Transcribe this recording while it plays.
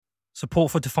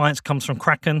Support for Defiance comes from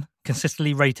Kraken,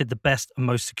 consistently rated the best and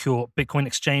most secure Bitcoin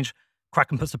exchange.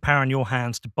 Kraken puts the power in your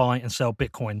hands to buy and sell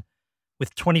Bitcoin.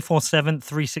 With 24/7,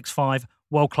 365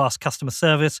 world-class customer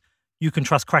service, you can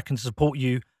trust Kraken to support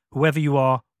you, whoever you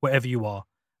are, wherever you are.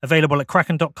 Available at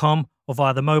kraken.com or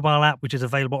via the mobile app, which is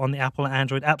available on the Apple and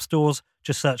Android app stores.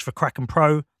 Just search for Kraken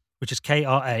Pro, which is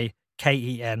KrakenPro.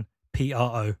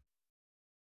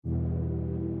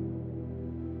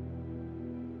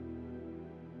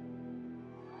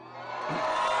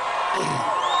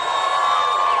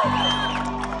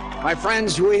 My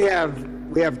friends, we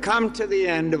have come to the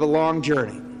end of a long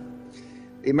journey.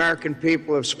 The American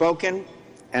people have spoken,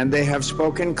 and they have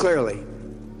spoken clearly.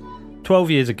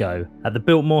 12 years ago, at the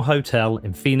Biltmore Hotel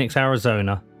in Phoenix,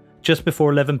 Arizona, just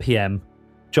before 11 p.m,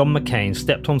 John McCain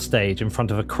stepped on stage in front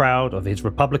of a crowd of his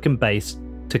Republican base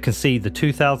to concede the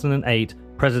 2008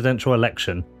 presidential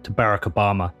election to Barack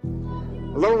Obama.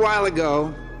 A little while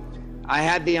ago, I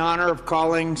had the honor of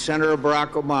calling Senator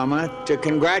Barack Obama to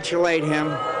congratulate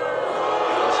him.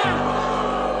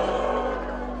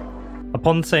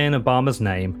 Upon saying Obama's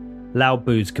name, loud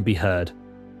boos could be heard.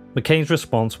 McCain's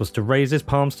response was to raise his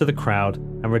palms to the crowd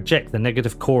and reject the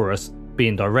negative chorus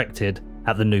being directed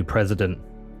at the new president.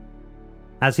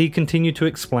 As he continued to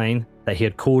explain that he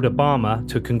had called Obama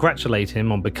to congratulate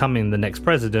him on becoming the next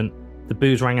president, the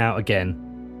boos rang out again,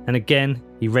 and again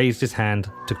he raised his hand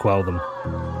to quell them.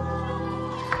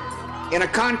 In a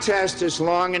contest as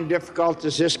long and difficult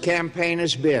as this campaign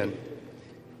has been,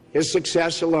 his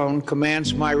success alone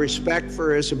commands my respect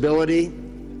for his ability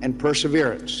and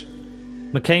perseverance.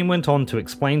 McCain went on to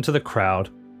explain to the crowd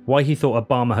why he thought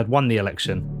Obama had won the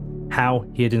election, how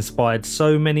he had inspired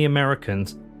so many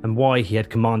Americans, and why he had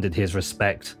commanded his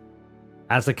respect.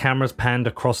 As the cameras panned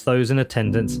across those in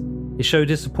attendance, it showed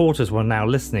his supporters were now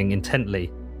listening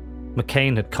intently.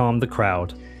 McCain had calmed the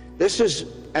crowd. This is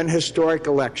an historic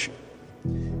election,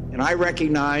 and I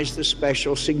recognize the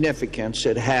special significance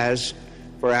it has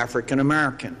for African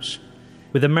Americans.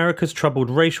 With America's troubled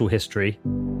racial history,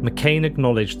 McCain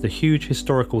acknowledged the huge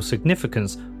historical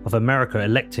significance of America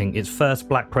electing its first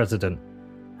black president,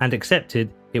 and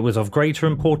accepted it was of greater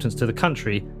importance to the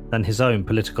country than his own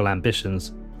political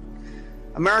ambitions.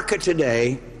 America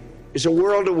today is a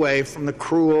world away from the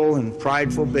cruel and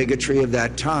prideful bigotry of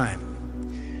that time.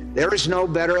 There is no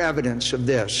better evidence of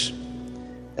this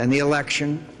than the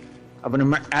election of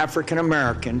an African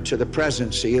American to the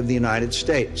presidency of the United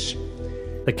States.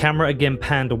 The camera again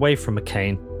panned away from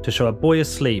McCain to show a boy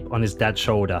asleep on his dad's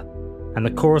shoulder, and the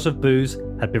chorus of boos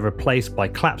had been replaced by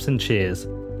claps and cheers.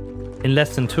 In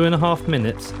less than 2.5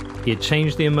 minutes, he had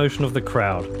changed the emotion of the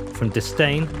crowd from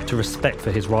disdain to respect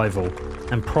for his rival,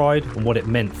 and pride in what it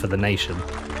meant for the nation.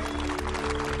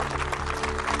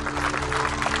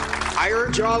 I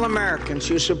urge all Americans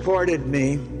who supported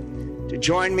me to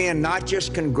join me in not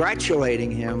just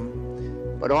congratulating him,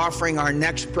 but offering our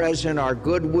next president our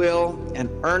goodwill and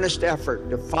earnest effort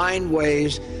to find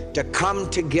ways to come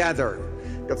together,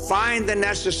 to find the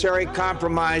necessary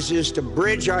compromises to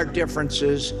bridge our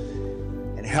differences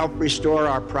and help restore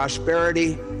our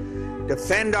prosperity,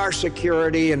 defend our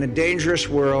security in a dangerous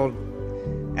world,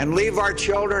 and leave our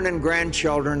children and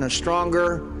grandchildren a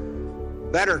stronger,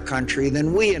 better country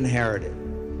than we inherited.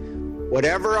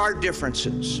 Whatever our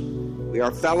differences, we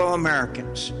are fellow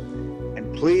Americans.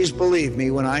 Please believe me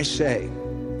when I say,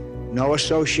 no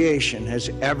association has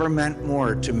ever meant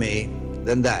more to me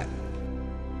than that.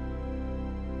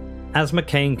 As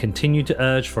McCain continued to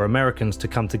urge for Americans to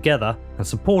come together and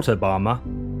support Obama,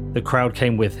 the crowd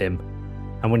came with him,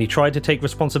 and when he tried to take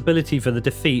responsibility for the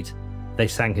defeat, they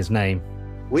sang his name.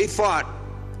 We fought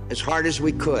as hard as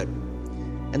we could,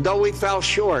 and though we fell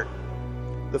short,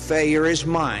 the failure is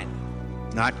mine,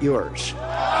 not yours.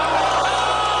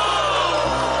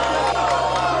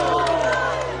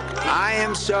 I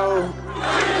am so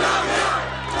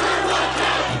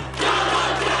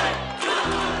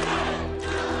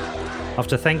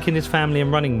After thanking his family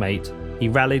and running mate, he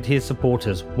rallied his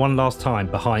supporters one last time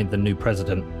behind the new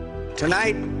president.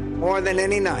 Tonight, more than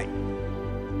any night,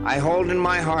 I hold in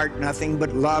my heart nothing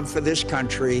but love for this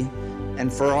country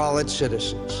and for all its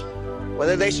citizens.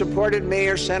 Whether they supported me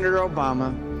or Senator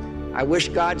Obama, I wish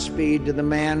Godspeed to the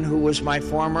man who was my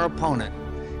former opponent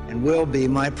and will be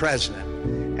my president.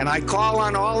 And I call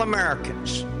on all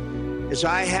Americans, as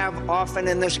I have often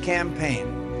in this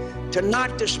campaign, to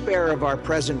not despair of our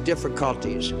present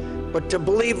difficulties, but to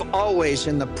believe always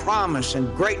in the promise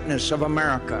and greatness of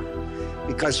America,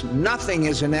 because nothing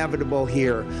is inevitable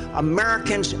here.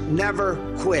 Americans never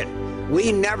quit.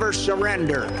 We never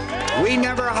surrender. We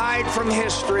never hide from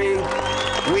history.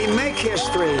 We make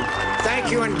history.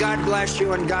 Thank you, and God bless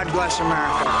you, and God bless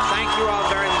America. Thank you all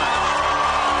very much.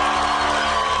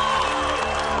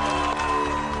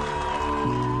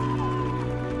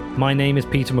 My name is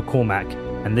Peter McCormack,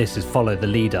 and this is Follow the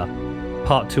Leader,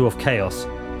 Part 2 of Chaos,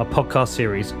 a podcast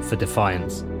series for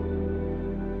Defiance.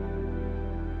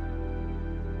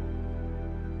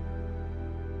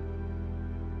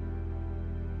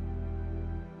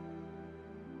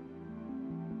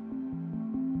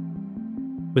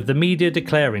 With the media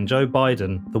declaring Joe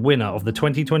Biden the winner of the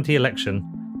 2020 election,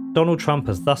 Donald Trump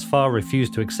has thus far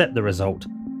refused to accept the result,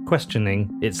 questioning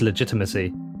its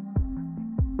legitimacy.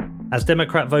 As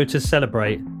Democrat voters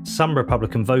celebrate, some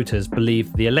Republican voters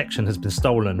believe the election has been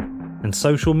stolen, and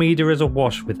social media is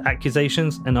awash with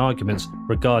accusations and arguments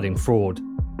regarding fraud.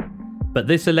 But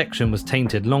this election was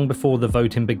tainted long before the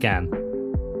voting began.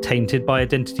 Tainted by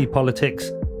identity politics,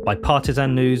 by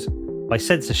partisan news, by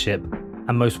censorship,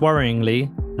 and most worryingly,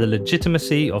 the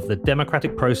legitimacy of the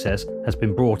democratic process has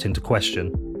been brought into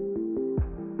question.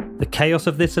 The chaos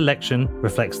of this election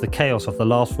reflects the chaos of the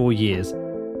last 4 years,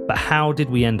 but how did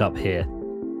we end up here?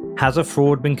 Has a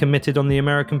fraud been committed on the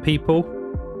American people?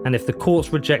 And if the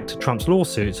courts reject Trump's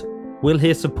lawsuits, will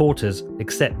his supporters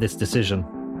accept this decision?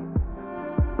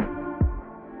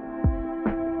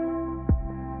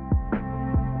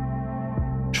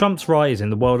 Trump's rise in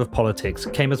the world of politics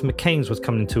came as McCain's was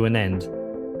coming to an end,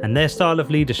 and their style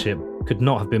of leadership could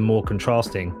not have been more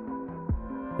contrasting.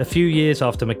 A few years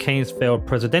after McCain's failed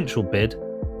presidential bid,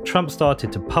 Trump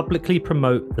started to publicly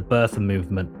promote the birther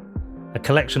movement, a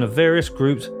collection of various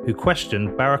groups who questioned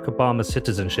Barack Obama's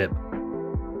citizenship.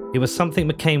 It was something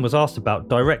McCain was asked about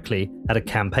directly at a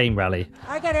campaign rally.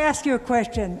 I got to ask you a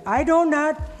question. I do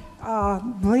not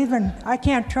I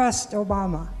can't trust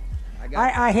Obama.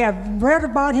 I have read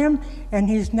about him, and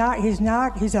he's an Arab.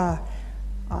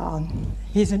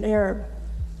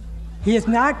 He is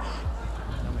not.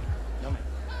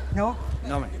 No,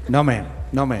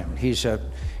 ma'am. He's a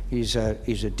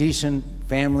decent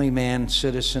family man,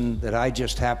 citizen that I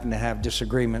just happen to have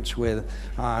disagreements with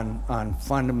on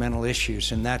fundamental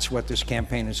issues, and that's what this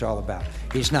campaign is all about.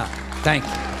 He's not. Thank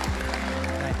you.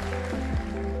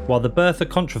 While the birther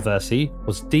controversy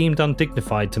was deemed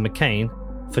undignified to McCain,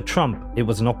 for Trump it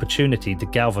was an opportunity to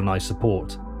galvanize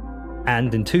support.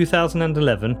 And in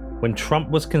 2011, when Trump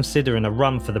was considering a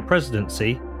run for the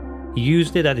presidency, he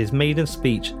used it at his maiden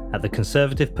speech at the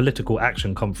Conservative Political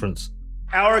Action Conference.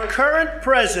 Our current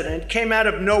president came out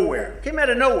of nowhere. In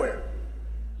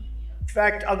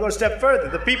fact, I'll go a step further.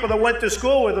 The people that went to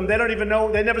school with him, they don't even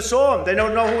know, they never saw him. They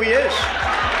don't know who he is.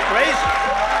 Crazy.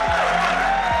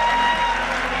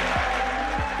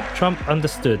 Trump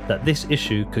understood that this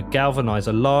issue could galvanize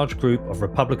a large group of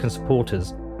Republican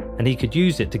supporters, and he could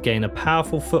use it to gain a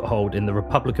powerful foothold in the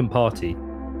Republican Party.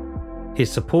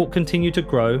 His support continued to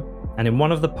grow, and in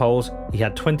one of the polls, he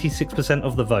had 26%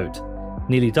 of the vote,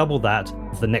 nearly double that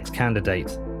of the next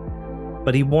candidate.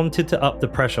 But he wanted to up the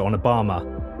pressure on Obama,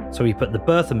 so he put the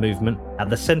birther movement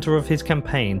at the center of his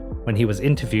campaign when he was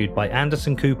interviewed by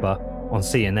Anderson Cooper on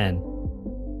CNN.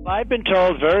 I've been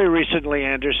told very recently,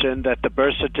 Anderson, that the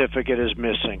birth certificate is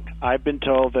missing. I've been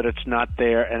told that it's not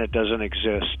there and it doesn't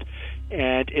exist.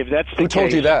 And if that's the case, who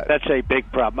told you that? That's a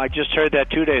big problem. I just heard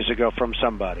that 2 days ago from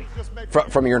somebody.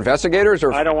 From your investigators?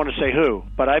 Or I don't want to say who,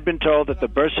 but I've been told that the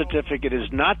birth certificate is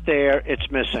not there, it's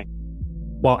missing.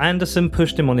 While Anderson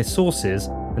pushed him on his sources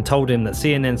and told him that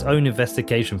CNN's own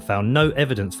investigation found no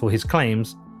evidence for his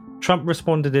claims, Trump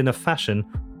responded in a fashion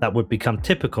that would become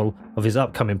typical of his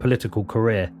upcoming political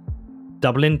career,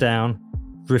 doubling down,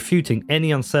 refuting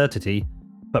any uncertainty,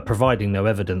 but providing no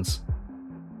evidence.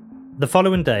 The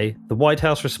following day, the White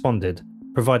House responded,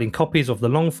 providing copies of the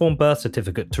long-form birth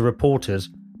certificate to reporters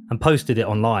and posted it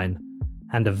online,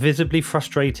 and a visibly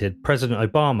frustrated President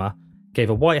Obama gave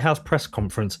a White House press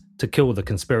conference to kill the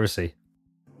conspiracy.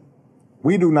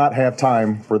 We do not have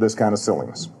time for this kind of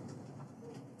silliness.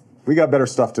 We got better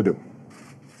stuff to do.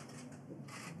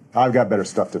 I've got better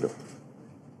stuff to do.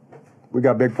 We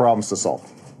got big problems to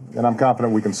solve, and I'm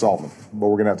confident we can solve them, but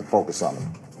we're going to have to focus on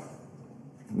them,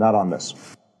 not on this.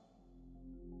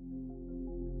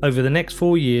 Over the next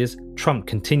 4 years, Trump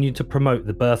continued to promote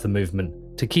the birther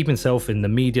movement to keep himself in the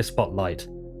media spotlight,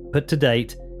 but to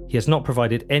date, he has not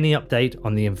provided any update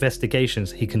on the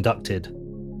investigations he conducted.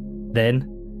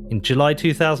 Then, in July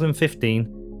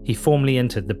 2015, he formally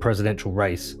entered the presidential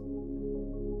race.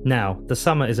 Now, the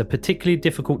summer is a particularly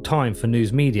difficult time for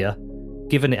news media,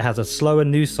 given it has a slower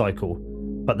news cycle,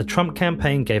 but the Trump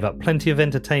campaign gave up plenty of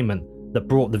entertainment that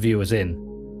brought the viewers in.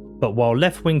 But while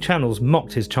left-wing channels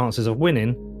mocked his chances of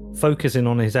winning, focusing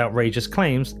on his outrageous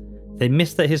claims, They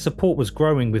missed that his support was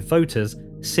growing with voters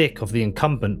sick of the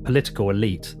incumbent political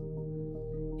elite.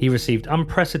 He received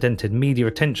unprecedented media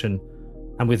attention,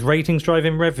 and with ratings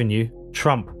driving revenue,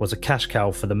 Trump was a cash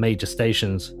cow for the major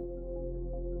stations.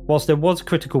 Whilst there was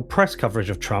critical press coverage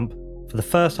of Trump, for the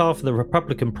first half of the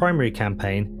Republican primary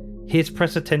campaign, his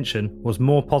press attention was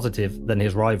more positive than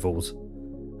his rivals.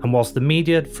 And whilst the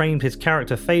media had framed his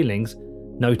character failings,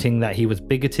 noting that he was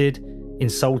bigoted,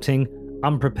 insulting,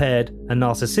 unprepared, and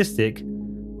narcissistic,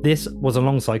 this was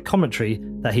alongside commentary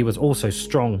that he was also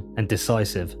strong and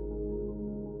decisive.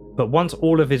 But once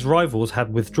all of his rivals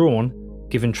had withdrawn,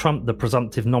 giving Trump the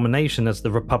presumptive nomination as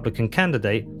the Republican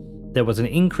candidate, there was an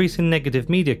increase in negative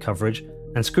media coverage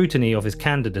and scrutiny of his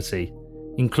candidacy,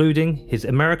 including his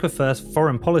America First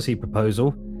foreign policy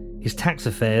proposal, his tax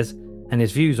affairs, and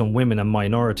his views on women and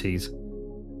minorities.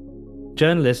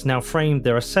 Journalists now framed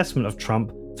their assessment of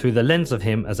Trump through the lens of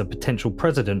him as a potential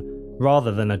president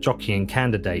rather than a jockeying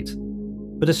candidate.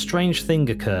 But a strange thing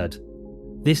occurred.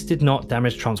 This did not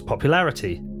damage Trump's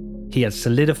popularity. He had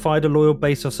solidified a loyal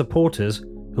base of supporters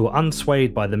who were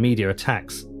unswayed by the media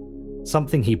attacks,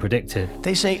 something he predicted.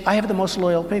 They say, I have the most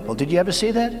loyal people. Did you ever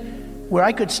see that? Where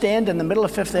I could stand in the middle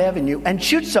of Fifth Avenue and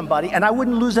shoot somebody and I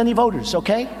wouldn't lose any voters,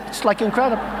 okay? It's like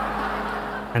incredible.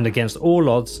 And against all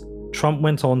odds, Trump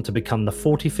went on to become the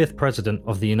 45th president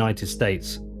of the United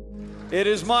States. It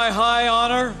is my high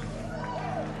honor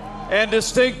and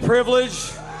distinct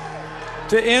privilege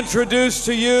to introduce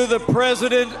to you the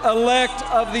President-elect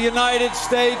of the United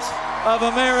States of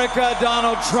America,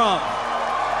 Donald Trump.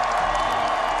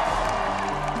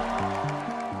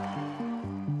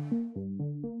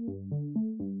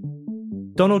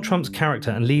 Donald Trump's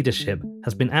character and leadership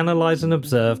has been analysed and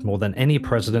observed more than any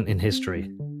president in history.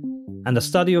 And a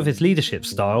study of his leadership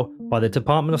style by the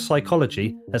Department of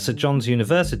Psychology at St. John's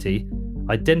University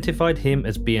identified him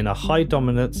as being a high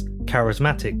dominance,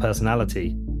 charismatic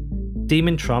personality,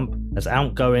 deeming Trump as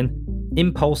outgoing,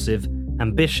 impulsive,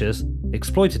 ambitious,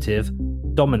 exploitative,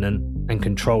 dominant, and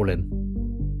controlling.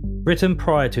 Written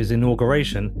prior to his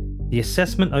inauguration, the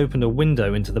assessment opened a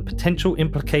window into the potential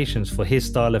implications for his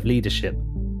style of leadership.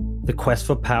 The quest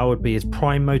for power would be his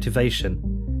prime motivation.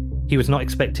 He was not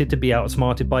expected to be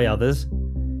outsmarted by others.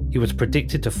 He was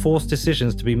predicted to force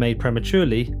decisions to be made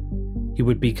prematurely. He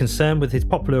would be concerned with his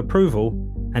popular approval,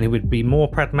 and he would be more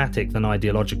pragmatic than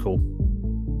ideological.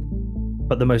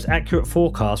 But the most accurate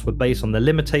forecasts were based on the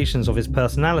limitations of his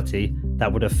personality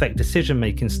that would affect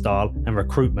decision-making style and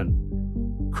recruitment.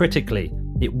 Critically,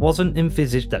 it wasn't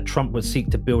envisaged that Trump would seek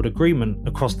to build agreement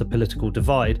across the political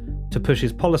divide to push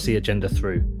his policy agenda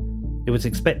through. It was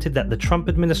expected that the Trump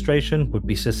administration would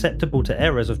be susceptible to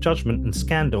errors of judgment and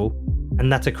scandal,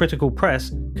 and that a critical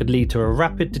press could lead to a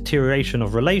rapid deterioration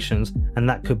of relations and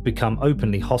that could become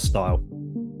openly hostile.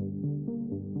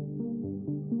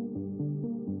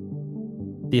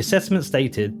 The assessment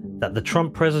stated that the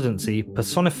Trump presidency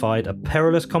personified a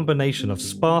perilous combination of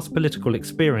sparse political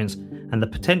experience and the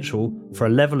potential for a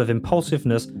level of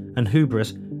impulsiveness and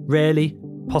hubris rarely,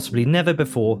 possibly never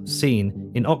before,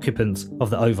 seen in occupants of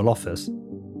the Oval Office.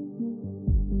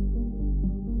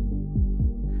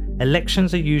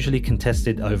 Elections are usually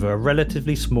contested over a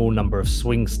relatively small number of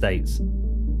swing states.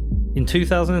 In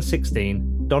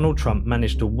 2016, Donald Trump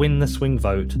managed to win the swing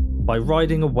vote by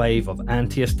riding a wave of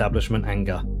anti-establishment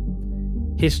anger.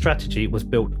 His strategy was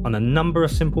built on a number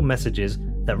of simple messages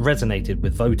that resonated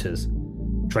with voters.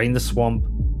 Drain the swamp,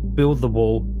 build the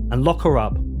wall, and lock her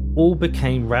up all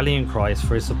became rallying cries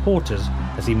for his supporters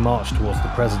as he marched towards the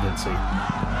presidency.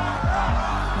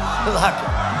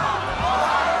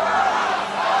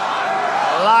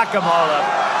 Lock them all up.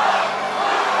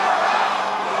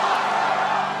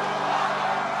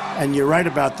 And you're right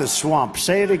about the swamp.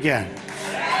 Say it again.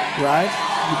 Right?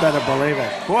 You better believe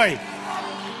it. Boy,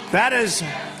 that is...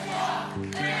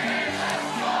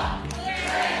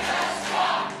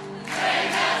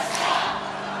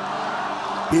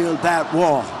 Build that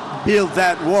wall. Build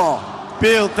that wall.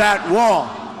 Build that wall.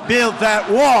 Build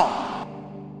that wall.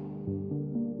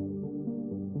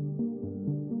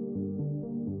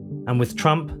 And with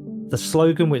Trump, the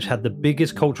slogan which had the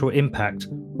biggest cultural impact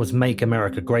was Make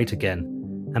America Great Again,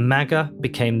 and MAGA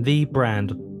became the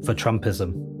brand for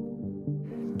Trumpism.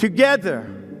 Together,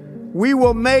 we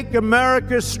will make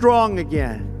America strong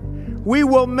again. We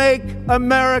will make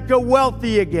America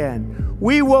wealthy again.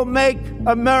 We will make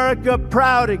America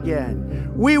proud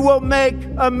again. We will make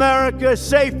America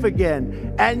safe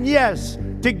again. And yes,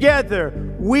 together,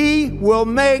 we will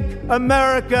make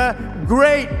America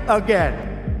great again.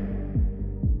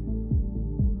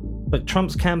 But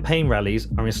Trump's campaign rallies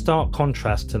are in stark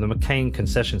contrast to the McCain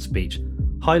concession speech,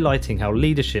 highlighting how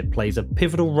leadership plays a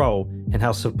pivotal role in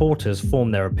how supporters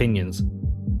form their opinions.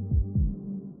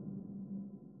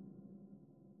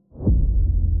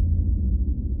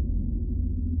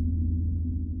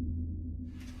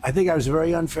 I think I was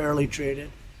very unfairly treated.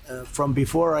 From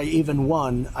before I even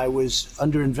won, I was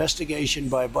under investigation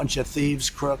by a bunch of thieves,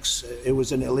 crooks. It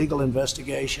was an illegal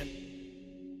investigation.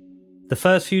 The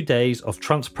first few days of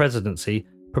Trump's presidency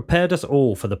prepared us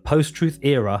all for the post-truth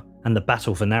era and the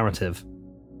battle for narrative.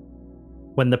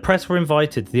 When the press were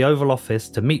invited to the Oval Office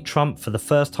to meet Trump for the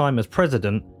first time as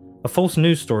president, a false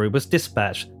news story was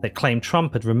dispatched that claimed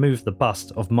Trump had removed the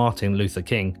bust of Martin Luther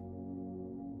King.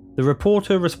 The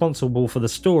reporter responsible for the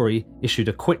story issued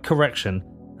a quick correction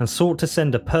and sought to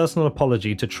send a personal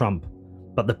apology to Trump,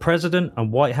 but the president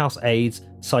and White House aides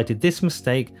cited this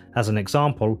mistake as an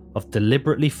example of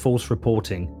deliberately false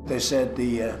reporting. They said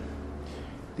the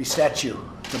statue,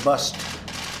 the bust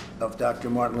of Dr.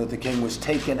 Martin Luther King was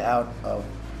taken out of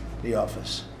the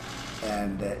office,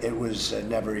 and it was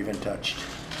never even touched.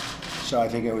 So I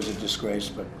think it was a disgrace,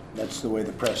 but that's the way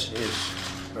the press is.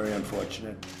 Very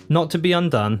unfortunate. Not to be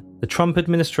undone, the Trump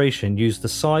administration used the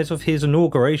size of his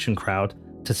inauguration crowd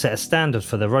to set a standard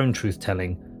for their own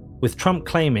truth-telling, with Trump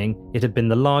claiming it had been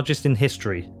the largest in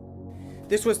history.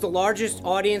 This was the largest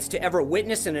audience to ever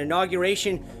witness an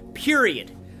inauguration,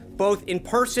 period, both in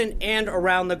person and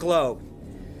around the globe.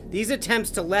 These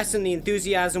attempts to lessen the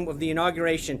enthusiasm of the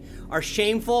inauguration are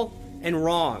shameful and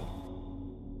wrong.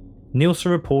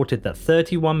 Nielsen reported that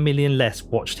 31 million less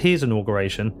watched his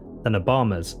inauguration than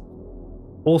Obama's.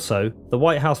 Also, the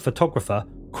White House photographer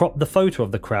cropped the photo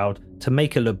of the crowd to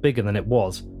make it look bigger than it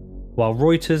was, while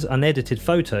Reuters' unedited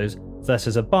photos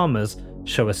versus Obama's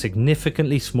show a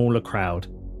significantly smaller crowd.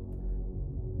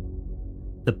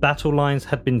 The battle lines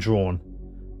had been drawn.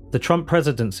 The Trump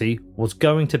presidency was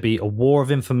going to be a war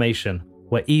of information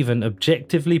where even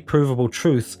objectively provable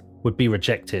truth would be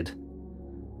rejected.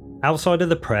 Outside of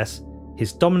the press,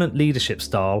 his dominant leadership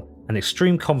style and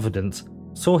extreme confidence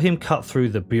saw him cut through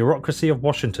the bureaucracy of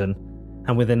Washington,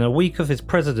 and within a week of his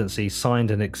presidency signed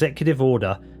an executive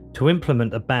order to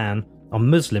implement a ban on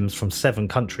Muslims from 7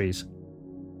 countries.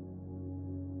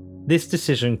 This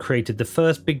decision created the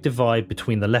first big divide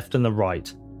between the left and the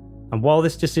right, and while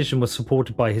this decision was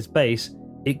supported by his base,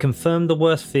 it confirmed the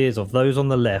worst fears of those on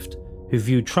the left who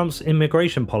viewed Trump's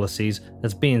immigration policies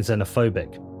as being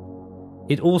xenophobic.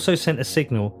 It also sent a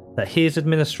signal that his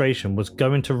administration was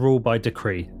going to rule by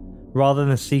decree, rather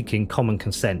than seeking common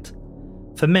consent.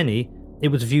 For many, it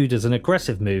was viewed as an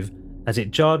aggressive move as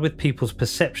it jarred with people's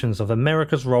perceptions of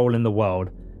America's role in the world,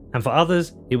 and for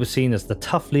others, it was seen as the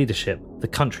tough leadership the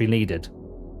country needed.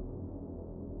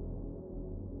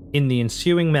 In the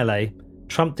ensuing melee,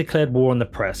 Trump declared war on the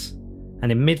press,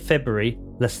 and in mid-February,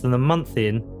 less than a month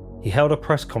in, he held a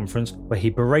press conference where he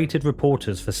berated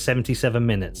reporters for 77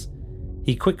 minutes.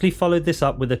 He quickly followed this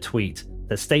up with a tweet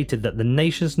that stated that the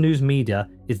nation's news media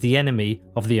is the enemy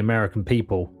of the American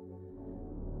people.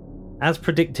 As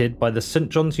predicted by the St.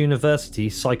 John's University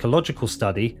psychological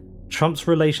study, Trump's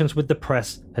relations with the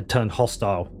press had turned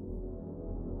hostile.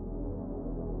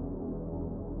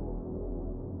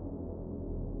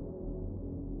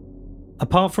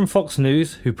 Apart from Fox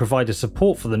News, who provided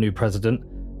support for the new president,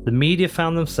 the media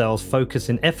found themselves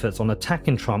focusing efforts on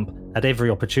attacking Trump at every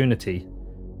opportunity.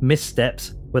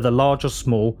 Missteps, whether large or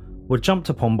small, were jumped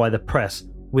upon by the press,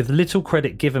 with little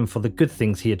credit given for the good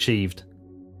things he achieved.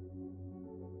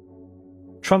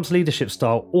 Trump's leadership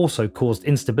style also caused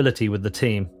instability with the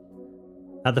team.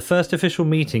 At the first official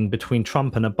meeting between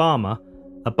Trump and Obama,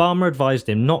 Obama advised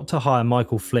him not to hire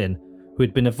Michael Flynn, who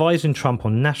had been advising Trump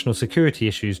on national security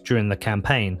issues during the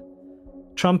campaign.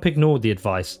 Trump ignored the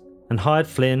advice and hired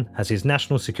Flynn as his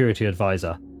national security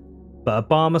advisor, but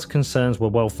Obama's concerns were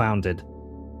well-founded.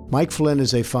 Mike Flynn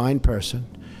is a fine person,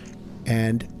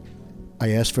 and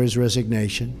I asked for his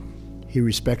resignation. He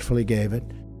respectfully gave it.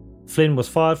 Flynn was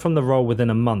fired from the role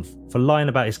within a month for lying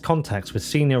about his contacts with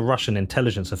senior Russian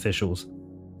intelligence officials.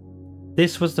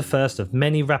 This was the first of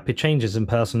many rapid changes in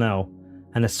personnel,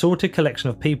 an assorted collection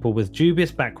of people with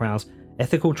dubious backgrounds,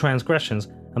 ethical transgressions,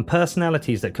 and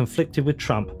personalities that conflicted with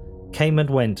Trump came and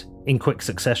went in quick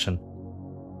succession.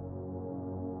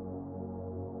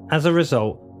 As a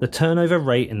result, the turnover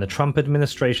rate in the Trump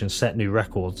administration set new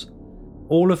records.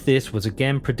 All of this was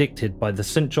again predicted by the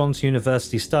St. John's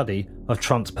University study of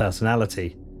Trump's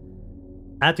personality.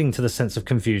 Adding to the sense of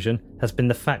confusion has been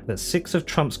the fact that 6 of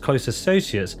Trump's close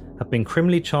associates have been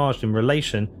criminally charged in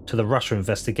relation to the Russia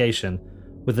investigation,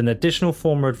 with an additional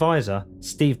former advisor,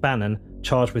 Steve Bannon,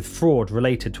 charged with fraud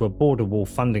related to a border wall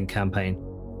funding campaign.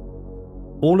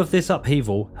 All of this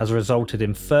upheaval has resulted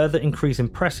in further increase in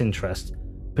press interest,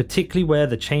 particularly where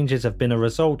the changes have been a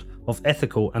result of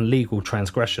ethical and legal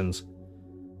transgressions.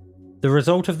 The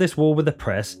result of this war with the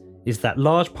press is that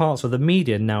large parts of the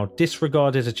media now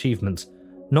disregard his achievements,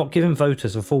 not giving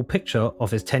voters a full picture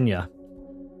of his tenure.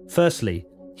 Firstly,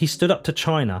 he stood up to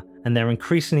China and their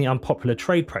increasingly unpopular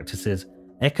trade practices,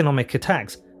 economic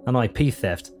attacks, and IP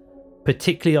theft,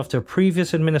 particularly after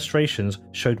previous administrations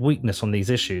showed weakness on these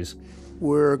issues.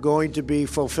 We're going to be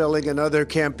fulfilling another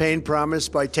campaign promise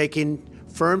by taking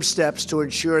firm steps to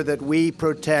ensure that we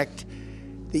protect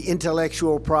the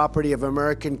intellectual property of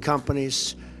American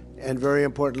companies and, very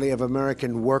importantly, of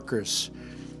American workers.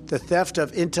 The theft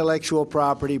of intellectual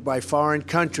property by foreign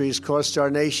countries costs our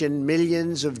nation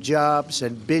millions of jobs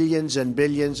and billions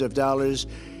of dollars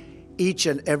each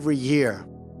and every year.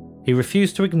 He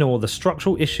refused to ignore the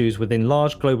structural issues within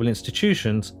large global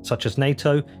institutions such as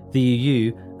NATO, the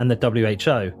EU, and the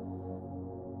WHO.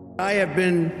 I have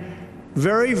been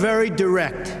very, very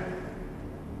direct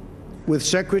with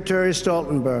Secretary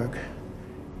Stoltenberg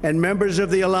and members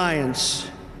of the alliance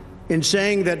in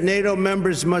saying that NATO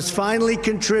members must finally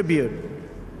contribute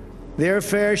their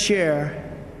fair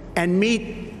share and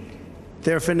meet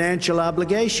their financial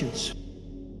obligations.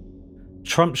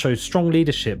 Trump showed strong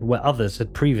leadership where others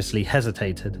had previously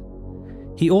hesitated.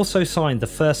 He also signed the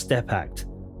First Step Act,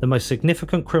 the most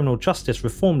significant criminal justice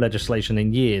reform legislation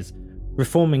in years,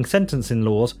 reforming sentencing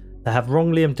laws that have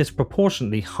wrongly and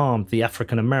disproportionately harmed the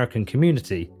African American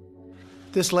community.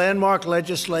 This landmark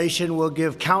legislation will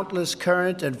give countless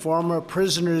current and former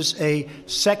prisoners a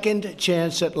second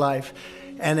chance at life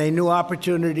and a new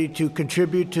opportunity to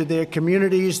contribute to their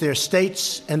communities, their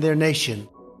states, and their nation.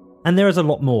 And there is a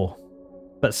lot more.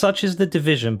 But such is the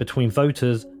division between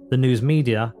voters, the news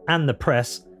media, and the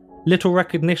press, little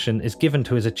recognition is given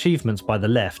to his achievements by the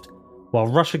left, while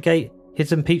Russiagate,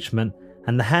 his impeachment,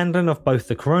 and the handling of both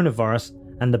the coronavirus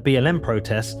and the BLM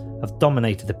protests have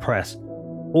dominated the press,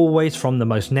 always from the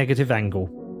most negative angle.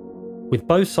 With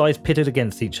both sides pitted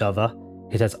against each other,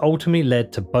 it has ultimately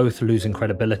led to both losing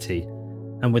credibility,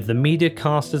 and with the media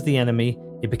cast as the enemy,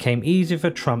 it became easier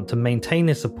for Trump to maintain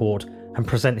his support and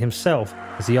present himself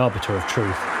as the arbiter of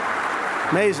truth.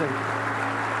 Amazing.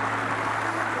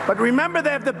 But remember,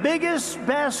 they have the biggest,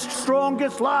 best,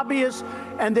 strongest lobbyists,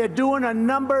 and they're doing a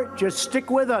number. Just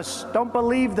stick with us. Don't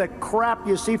believe the crap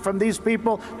you see from these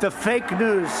people, the fake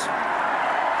news.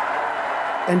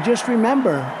 And just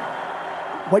remember,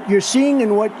 what you're seeing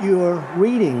and what you're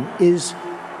reading is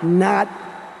not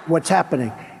what's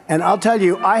happening. And I'll tell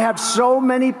you, I have so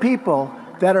many people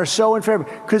that are so in favor,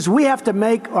 because we have to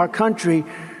make our country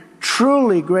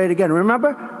truly great again.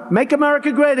 Remember, make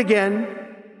America great again.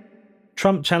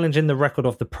 Trump challenging the record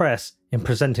of the press in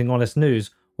presenting honest news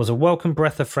was a welcome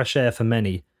breath of fresh air for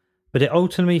many, but it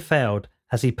ultimately failed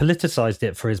as he politicized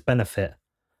it for his benefit.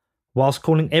 Whilst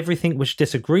calling everything which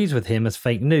disagrees with him as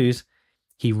fake news,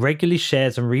 he regularly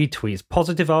shares and retweets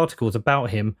positive articles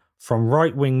about him from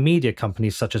right-wing media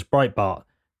companies such as Breitbart,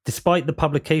 despite the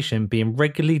publication being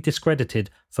regularly discredited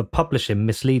for publishing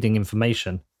misleading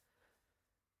information.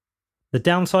 The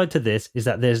downside to this is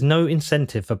that there's no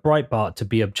incentive for Breitbart to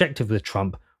be objective with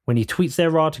Trump when he tweets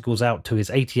their articles out to his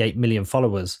 88 million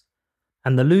followers.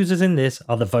 And the losers in this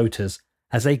are the voters,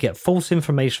 as they get false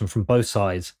information from both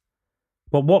sides.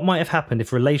 But what might have happened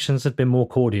if relations had been more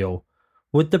cordial?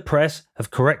 Would the press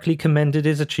have correctly commended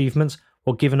his achievements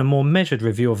or given a more measured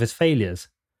review of his failures?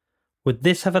 Would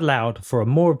this have allowed for a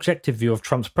more objective view of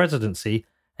Trump's presidency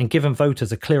and given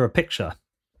voters a clearer picture?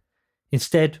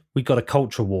 Instead, we got a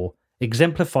culture war,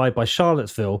 exemplified by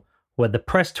Charlottesville, where the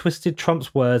press twisted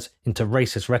Trump's words into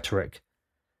racist rhetoric.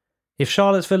 If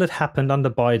Charlottesville had happened under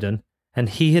Biden, and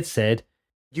he had said,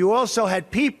 you also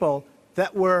had people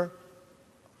that were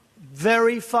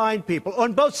very fine people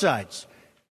on both sides.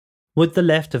 Would the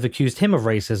left have accused him of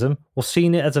racism or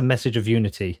seen it as a message of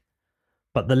unity?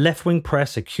 But the left-wing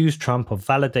press accused Trump of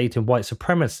validating white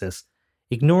supremacists,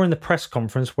 ignoring the press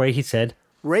conference where he said,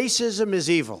 racism is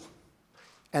evil,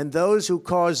 and those who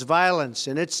cause violence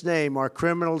in its name are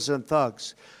criminals and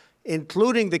thugs,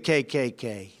 including the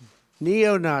KKK,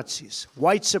 neo-Nazis,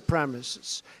 white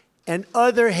supremacists, and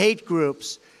other hate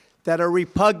groups that are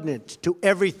repugnant to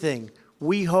everything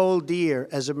we hold dear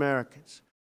as Americans.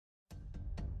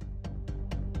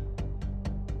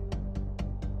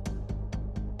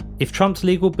 If Trump's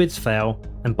legal bids fail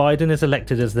and Biden is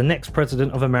elected as the next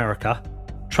president of America,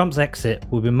 Trump's exit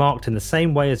will be marked in the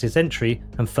same way as his entry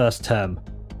and first term: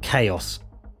 chaos.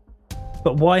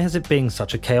 But why has it been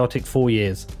such a chaotic 4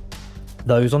 years?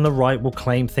 Those on the right will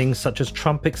claim things such as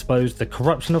Trump exposed the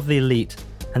corruption of the elite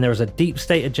and there is a deep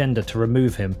state agenda to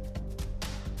remove him.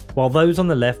 while those on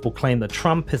the left will claim that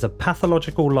Trump is a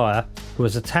pathological liar who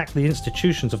has attacked the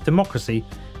institutions of democracy,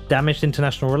 damaged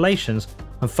international relations,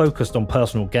 and focused on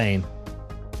personal gain.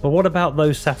 But what about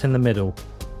those sat in the middle,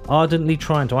 ardently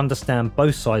trying to understand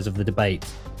both sides of the debate?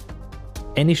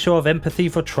 Any show of empathy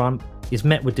for Trump is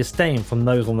met with disdain from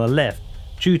those on the left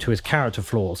due to his character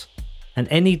flaws, and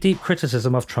any deep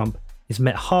criticism of Trump is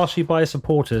met harshly by his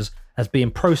supporters as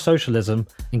being pro-socialism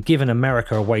and giving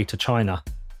America away to China.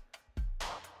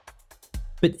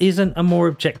 But isn't a more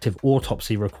objective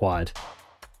autopsy required?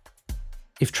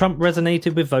 If Trump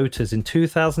resonated with voters in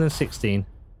 2016,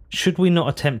 should we not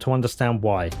attempt to understand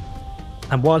why?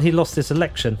 And while he lost this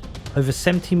election, over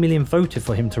 70 million voted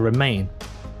for him to remain.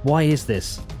 Why is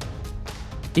this?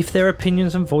 If their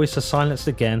opinions and voice are silenced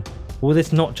again, will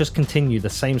this not just continue the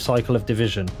same cycle of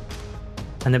division?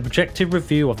 An objective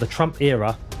review of the Trump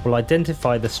era will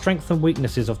identify the strengths and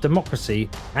weaknesses of democracy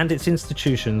and its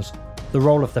institutions, the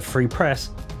role of the free press,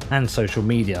 and social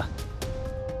media.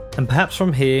 And perhaps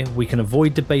from here we can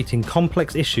avoid debating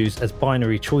complex issues as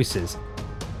binary choices.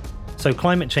 So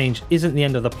climate change isn't the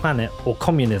end of the planet or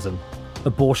communism,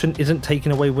 abortion isn't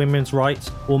taking away women's rights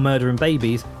or murdering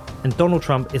babies, and Donald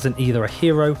Trump isn't either a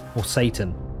hero or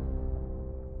Satan.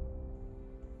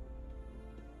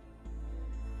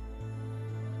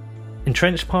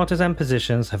 Entrenched partisan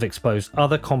positions have exposed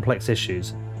other complex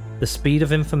issues, the speed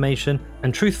of information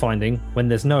and truth-finding when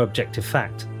there's no objective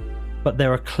fact. But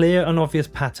there are clear and obvious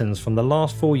patterns from the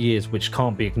last 4 years which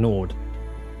can't be ignored.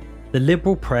 The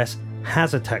liberal press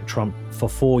has attacked Trump for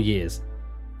 4 years,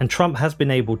 and Trump has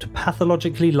been able to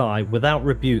pathologically lie without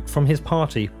rebuke from his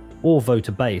party or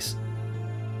voter base.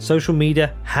 Social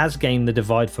media has gained the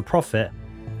divide for profit,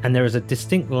 and there is a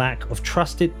distinct lack of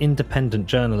trusted independent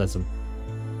journalism.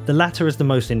 The latter is the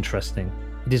most interesting.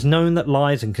 It is known that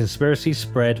lies and conspiracies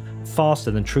spread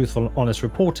faster than truthful, honest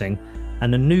reporting,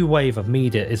 and a new wave of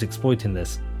media is exploiting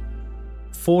this.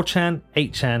 4chan,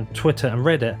 8chan, Twitter and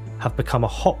Reddit have become a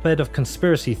hotbed of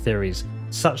conspiracy theories,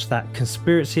 such that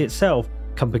conspiracy itself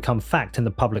can become fact in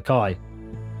the public eye.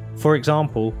 For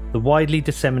example, the widely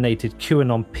disseminated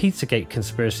QAnon Pizzagate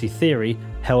conspiracy theory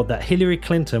held that Hillary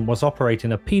Clinton was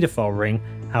operating a paedophile ring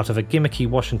out of a gimmicky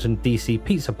Washington DC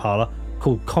pizza parlor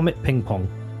called Comet Ping Pong.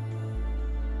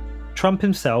 Trump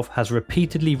himself has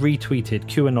repeatedly retweeted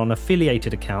QAnon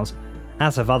affiliated accounts,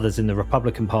 as have others in the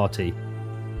Republican Party.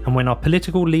 And when our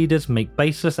political leaders make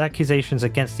baseless accusations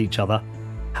against each other,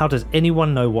 how does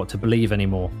anyone know what to believe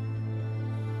anymore?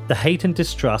 The hate and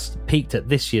distrust peaked at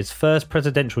this year's first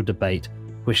presidential debate,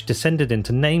 which descended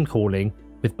into name-calling,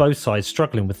 with both sides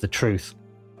struggling with the truth.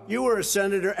 You were a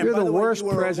senator, and you're by the way, worst you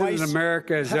were president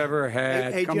America has ever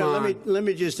had. Hey, Come Joe, on. let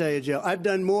me just tell you, Joe. I've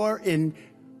done more in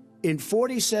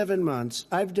 47 months.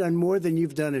 I've done more than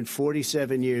you've done in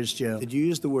 47 years, Joe. Did you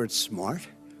use the word smart?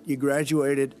 You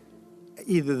graduated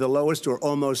either the lowest or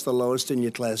almost the lowest in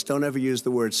your class. Don't ever use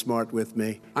the word smart with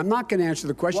me. I'm not going to answer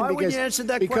the question. Why would you answer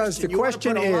that because question? the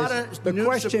question is, the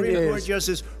question Supreme Court is,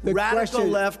 Justice, the radical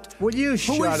question, left. Will you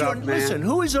shut up, man? Listen,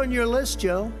 who is on your list,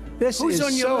 Joe? Who's is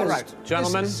on your so list? Right,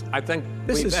 gentlemen, I think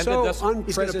this is so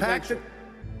unprecedented.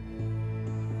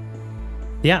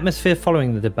 The atmosphere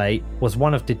following the debate was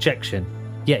one of dejection,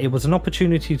 yet it was an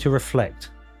opportunity to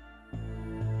reflect.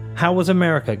 How was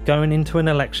America going into an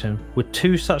election with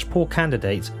two such poor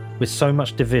candidates with so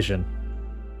much division?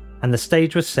 And the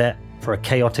stage was set for a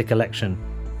chaotic election,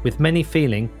 with many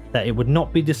feeling that it would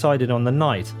not be decided on the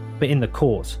night, but in the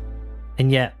courts.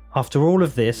 And yet, after all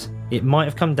of this, it might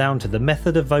have come down to the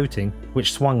method of voting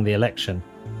which swung the election.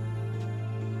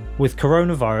 With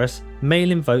coronavirus,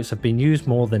 mail-in votes have been used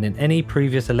more than in any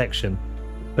previous election,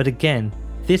 but again,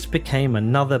 this became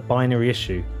another binary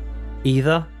issue.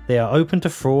 Either they are open to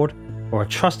fraud or a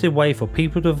trusted way for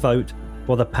people to vote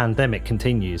while the pandemic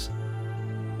continues.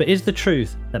 But is the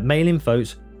truth that mail-in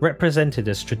votes represented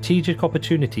a strategic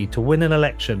opportunity to win an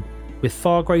election with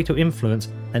far greater influence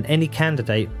than any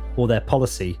candidate or their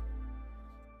policy?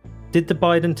 Did the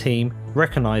Biden team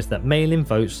recognise that mail-in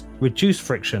votes reduce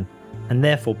friction and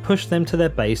therefore push them to their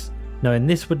base, knowing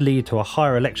this would lead to a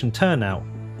higher election turnout?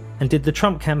 And did the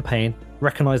Trump campaign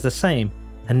recognise the same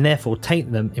and therefore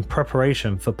taint them in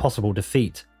preparation for possible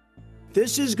defeat?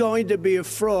 This is going to be a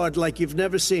fraud like you've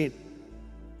never seen.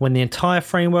 When the entire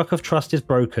framework of trust is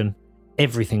broken,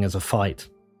 everything is a fight.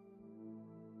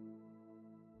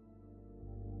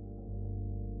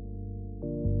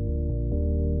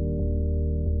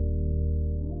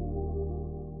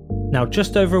 Now,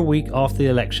 just over a week after the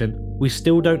election, we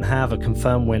still don't have a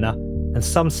confirmed winner, and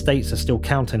some states are still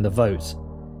counting the votes.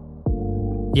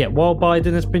 Yet while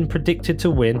Biden has been predicted to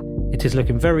win, it is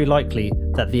looking very likely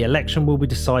that the election will be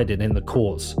decided in the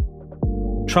courts.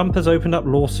 Trump has opened up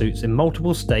lawsuits in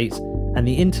multiple states and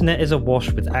the internet is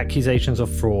awash with accusations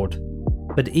of fraud.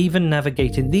 But even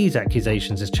navigating these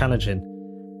accusations is challenging.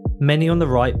 Many on the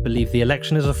right believe the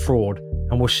election is a fraud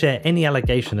and will share any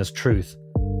allegation as truth,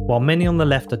 while many on the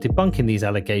left are debunking these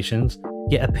allegations,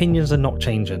 yet opinions are not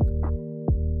changing.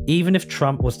 Even if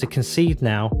Trump was to concede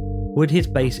now, would his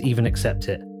base even accept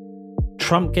it?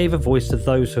 Trump gave a voice to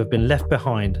those who have been left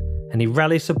behind, and he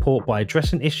rallied support by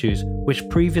addressing issues which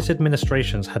previous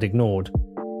administrations had ignored.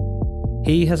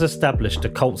 He has established a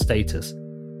cult status,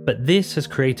 but this has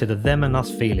created a them and us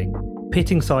feeling,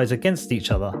 pitting sides against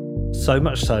each other, so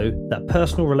much so that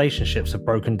personal relationships have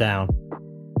broken down.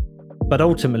 But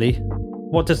ultimately,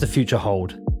 what does the future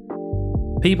hold?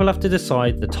 People have to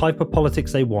decide the type of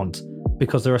politics they want,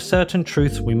 because there are certain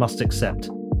truths we must accept.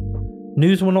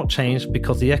 News will not change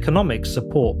because the economics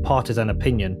support partisan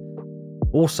opinion.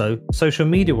 Also, social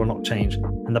media will not change,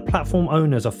 and the platform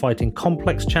owners are fighting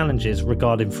complex challenges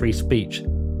regarding free speech.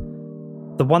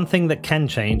 The one thing that can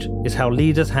change is how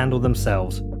leaders handle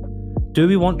themselves. Do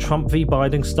we want Trump v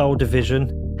Biden style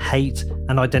division, hate,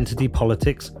 and identity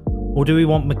politics? Or do we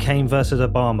want McCain versus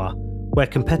Obama, where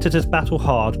competitors battle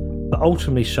hard but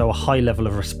ultimately show a high level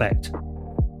of respect?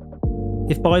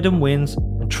 If Biden wins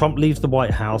and Trump leaves the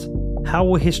White House, how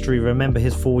will history remember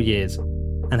his 4 years?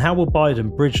 And how will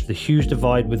Biden bridge the huge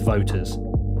divide with voters?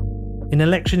 In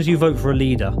elections, you vote for a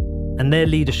leader, and their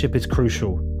leadership is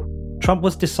crucial. Trump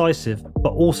was decisive,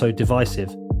 but also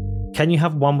divisive. Can you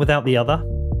have one without the other?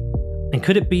 And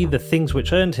could it be the things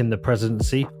which earned him the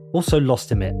presidency also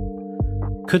lost him it?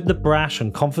 Could the brash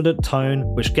and confident tone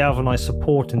which galvanised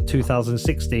support in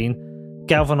 2016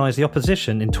 galvanise the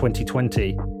opposition in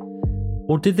 2020?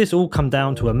 Or did this all come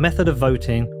down to a method of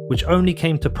voting which only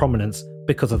came to prominence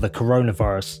because of the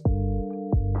coronavirus?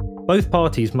 Both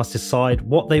parties must decide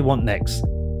what they want next.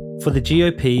 For the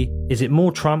GOP, is it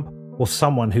more Trump or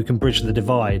someone who can bridge the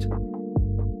divide?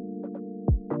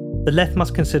 The left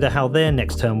must consider how their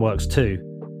next term works too.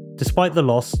 Despite the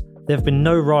loss, there have been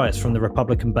no riots from the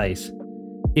Republican base.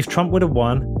 If Trump would have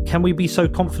won, can we be so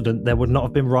confident there would not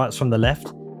have been riots from the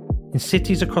left? In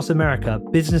cities across America,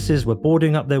 businesses were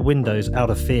boarding up their windows out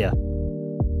of fear.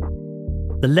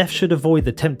 The left should avoid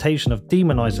the temptation of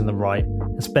demonising the right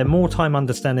and spend more time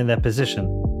understanding their position.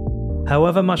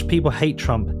 However much people hate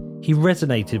Trump, he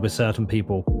resonated with certain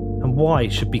people, and why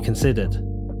should be considered.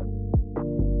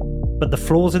 But the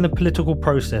flaws in the political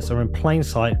process are in plain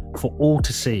sight for all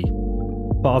to see.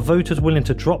 But are voters willing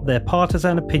to drop their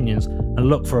partisan opinions and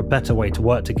look for a better way to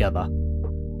work together?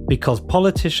 Because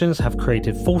politicians have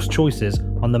created false choices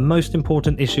on the most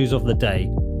important issues of the day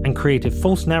and created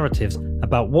false narratives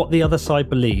about what the other side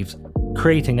believes,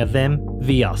 creating a them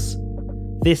v us.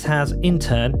 This has, in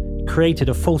turn, created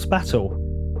a false battle,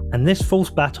 and this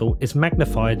false battle is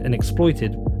magnified and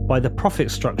exploited by the profit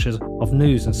structures of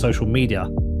news and social media.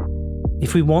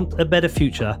 If we want a better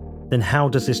future, then how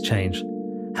does this change?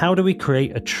 How do we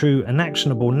create a true and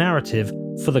actionable narrative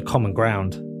for the common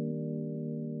ground?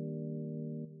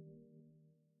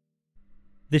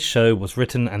 This show was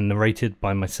written and narrated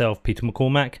by myself, Peter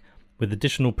McCormack, with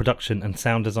additional production and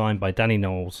sound design by Danny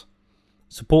Knowles.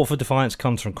 Support for Defiance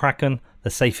comes from Kraken, the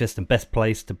safest and best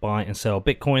place to buy and sell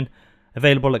Bitcoin,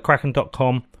 available at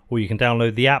kraken.com, or you can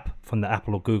download the app from the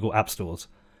Apple or Google app stores.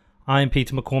 I am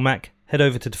Peter McCormack. Head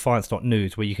over to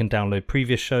defiance.news where you can download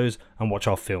previous shows and watch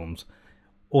our films.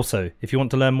 Also, if you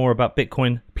want to learn more about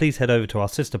Bitcoin, please head over to our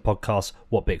sister podcast,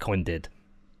 What Bitcoin Did.